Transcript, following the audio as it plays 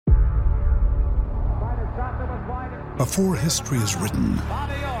Before history is written,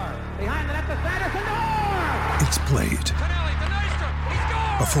 it's played.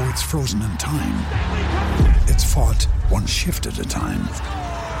 Before it's frozen in time, it's fought one shift at a time.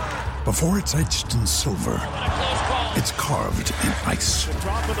 Before it's etched in silver, it's carved in ice.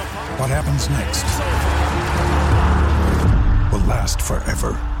 What happens next will last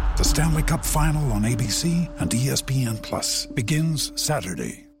forever. The Stanley Cup Final on ABC and ESPN Plus begins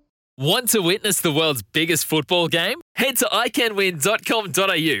Saturday. Want to witness the world's biggest football game? Head to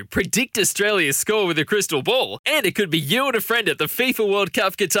iCanWin.com.au, predict Australia's score with a crystal ball, and it could be you and a friend at the FIFA World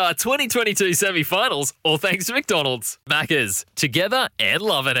Cup Qatar 2022 semi-finals, all thanks to McDonald's. Maccas, together and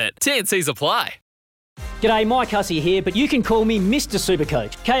loving it. TNCs apply. G'day, Mike Hussey here, but you can call me Mr.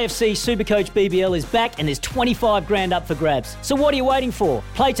 Supercoach. KFC Supercoach BBL is back and there's 25 grand up for grabs. So what are you waiting for?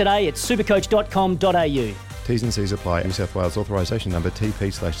 Play today at supercoach.com.au. T's and C's apply. New South Wales authorisation number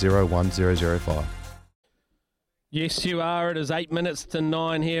TP/01005. Yes, you are. It is 8 minutes to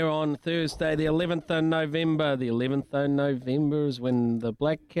 9 here on Thursday, the 11th of November. The 11th of November is when the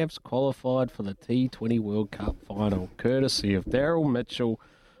Black Caps qualified for the T20 World Cup final, courtesy of Daryl Mitchell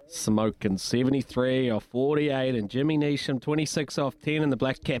smoking 73 off 48 and Jimmy Neesham 26 off 10, and the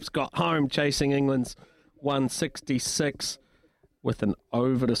Black Caps got home chasing England's 166 with an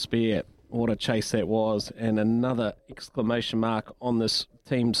over to spare. What a chase that was, and another exclamation mark on this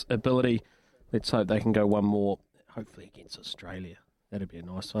team's ability. Let's hope they can go one more, hopefully against Australia. That'd be a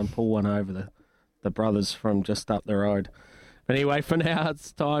nice one. Pull one over the brothers from just up the road. But anyway, for now,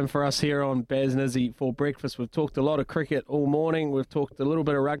 it's time for us here on Baz and Izzy for breakfast. We've talked a lot of cricket all morning. We've talked a little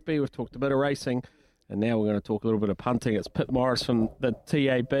bit of rugby. We've talked a bit of racing. And now we're going to talk a little bit of punting. It's Pip Morris from the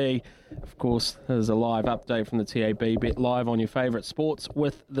TAB. Of course, there's a live update from the TAB. Bet live on your favourite sports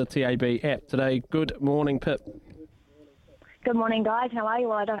with the TAB app today. Good morning, Pip. Good morning, guys. How are you?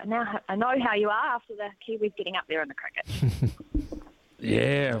 Well, I know how you are after the Kiwis getting up there in the cricket.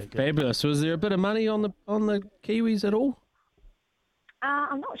 Yeah, fabulous. Was there a bit of money on the Kiwis at all?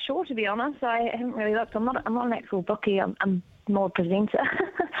 I'm not sure, to be honest. I haven't really looked. I'm not an actual bookie. I'm more a presenter.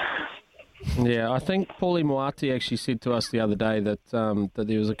 Yeah, I think Paulie Moati actually said to us the other day that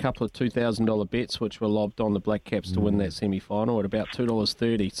there was a couple of $2,000 bets which were lobbed on the Black Caps to win that semi-final at about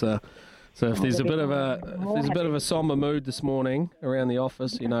 $2.30. So if there's a bit of a somber mood this morning around the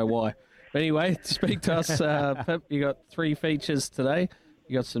office, you know why. But anyway, speak to us, Pip. You got 3 features today.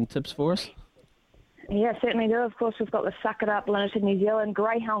 You got some tips for us? Yeah, certainly do. Of course, we've got the Suck It Up Limited New Zealand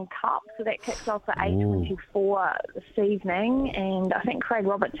Greyhound Cup, so that kicks off at 8:24 this evening, and I think Craig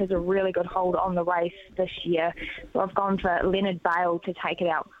Roberts has a really good hold on the race this year, so I've gone for Leonard Bale to take it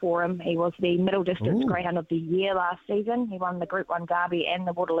out for him. He was the middle distance Greyhound of the Year last season. He won the Group 1 Derby and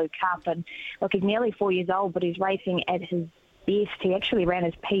the Waterloo Cup, and look, he's nearly 4 years old, but he's racing at his best. He actually ran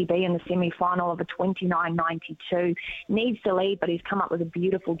his PB in the semi-final of a 29.92. Needs to lead, but he's come up with a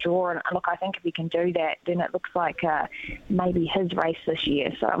beautiful draw. And look, I think if he can do that, then it looks like maybe his race this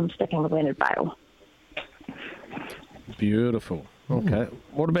year. So I'm sticking with Leonard Bale. Beautiful. Okay.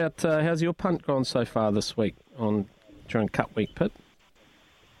 What about how's your punt gone so far this week during Cup Week, Pit?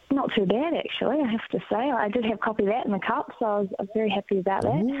 Not too bad, actually, I have to say. I did have a copy of that in the Cup, so I was very happy about that.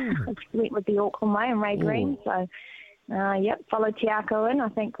 I went with the Auckland way and Ray Green, so... followed Tiako in. I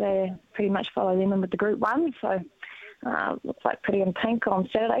think they pretty much follow them in with the Group 1. So looks like Pretty in Pink on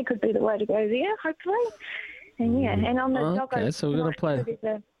Saturday could be the way to go there, hopefully. And and on the dog. Okay, so we're going to play.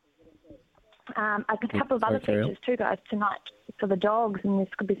 A couple of other features too, guys, tonight for the dogs, and there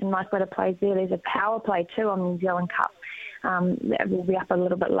could be some nice way to play there. There's a power play too on the New Zealand Cup. That will be up a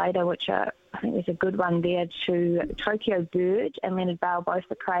little bit later, which I think there's a good one there to Tokyo Bird and Leonard Bale, both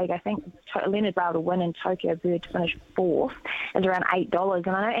for Craig. I think Leonard Bale to win and Tokyo Bird to finish 4th is around $8.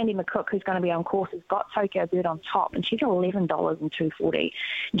 And I know Andy McCook, who's going to be on course, has got Tokyo Bird on top, and she's $11 and $2.40.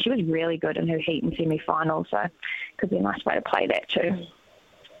 And she was really good in her heat and semi-final, so could be a nice way to play that too.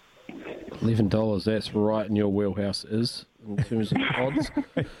 $11, that's right in your wheelhouse, is in terms of odds.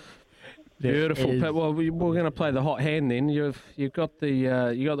 Beautiful. Well, we're going to play the hot hand then. You've got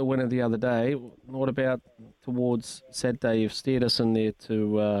the winner the other day. What about towards Saturday? You've steered us in there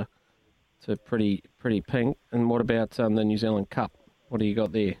to pretty pink. And what about the New Zealand Cup? What do you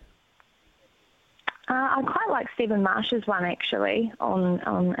got there? I quite like Stephen Marsh's one actually in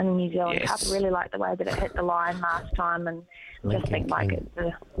the New Zealand Cup. I really like the way that it hit the line last time, and just think like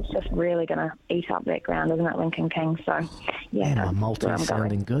it's just really going to eat up that ground, isn't it, Lincoln King? So yeah, and my Maltese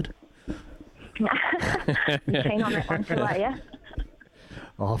sounding good. You keen on that one too, are you?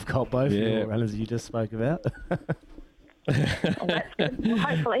 Oh, I've got both the runners you just spoke about. That's good. Well,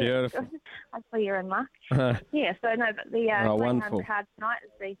 hopefully Beautiful. hopefully you're in luck. Yeah, so no, but the Greyhound card tonight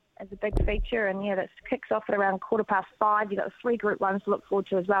is a big feature, and that kicks off at around 5:15. You've got the 3 Group 1s to look forward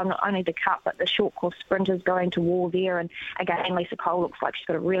to as well, not only the Cup, but the short course sprinters going to war there. And again, Lisa Cole looks like she's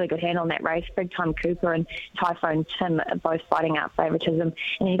got a really good hand on that race. Big Time Cooper and Typhoon Tim are both fighting out favouritism. And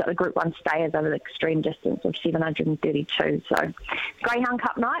then you've got the Group 1 stayers over the extreme distance of 732. So Greyhound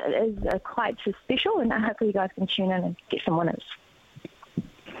Cup night is quite special, and hopefully you guys can tune in and get some winners.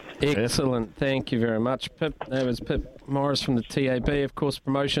 Excellent. Thank you very much, Pip. That was Pip Morris from the TAB. Of course,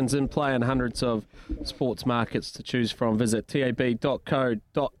 promotions in play and hundreds of sports markets to choose from. Visit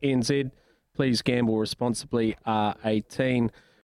tab.co.nz. Please gamble responsibly, R18.